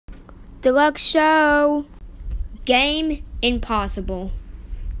Deluxe Show. Game Impossible.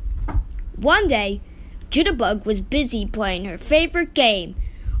 One day, Jitterbug was busy playing her favorite game,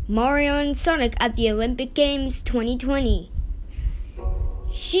 Mario and Sonic at the Olympic Games 2020.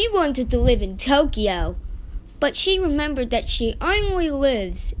 She wanted to live in Tokyo, but she remembered that she only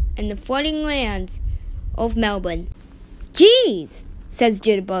lives in the floating lands of Melbourne. Geez, says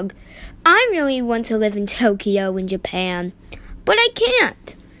Jitterbug, I really want to live in Tokyo in Japan, but I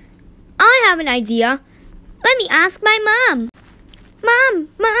can't. I have an idea. Let me ask my mom.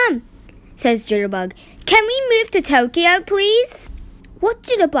 Mom, says Jitterbug, can we move to Tokyo, please? What,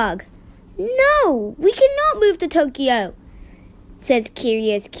 Jitterbug? No, we cannot move to Tokyo, says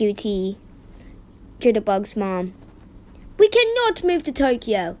Curious QT, Jitterbug's mom. We cannot move to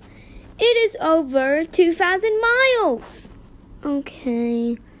Tokyo. It is over 2,000 miles.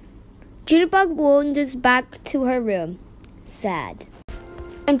 Okay. Jitterbug wanders back to her room, sad.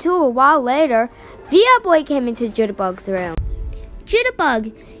 Until a while later, VR-Boy came into Jitterbug's room.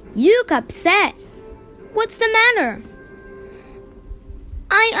 Jitterbug, you look upset. What's the matter?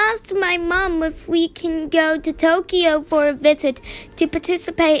 I asked my mom if we can go to Tokyo for a visit to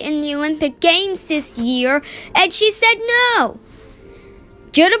participate in the Olympic Games this year, and she said no.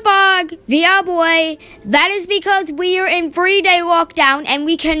 Jitterbug, VR-Boy, that is because we are in 3-day lockdown and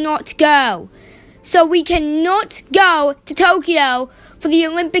we cannot go. So we cannot go to Tokyo for the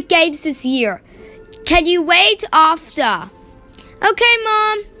Olympic Games this year. Can you wait after? Okay,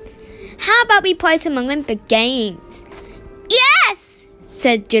 Mom. How about we play some Olympic Games? Yes,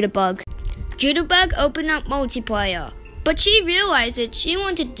 said Jitterbug. Jitterbug opened up multiplayer, but she realized that she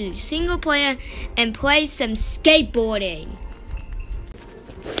wanted to do single player and play some skateboarding.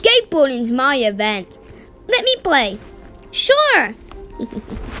 Skateboarding's my event. Let me play. Sure.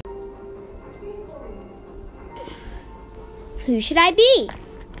 Who should I be?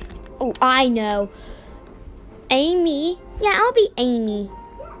 Oh, I know. Amy. Yeah, I'll be Amy.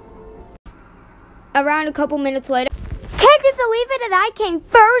 Around a couple minutes later. Can't you believe it that I came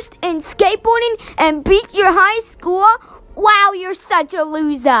first in skateboarding and beat your high score? Wow, you're such a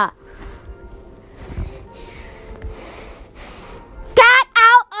loser. Get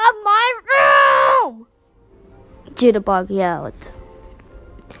out of my room! Jitterbug yelled.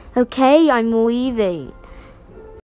 Okay, I'm leaving.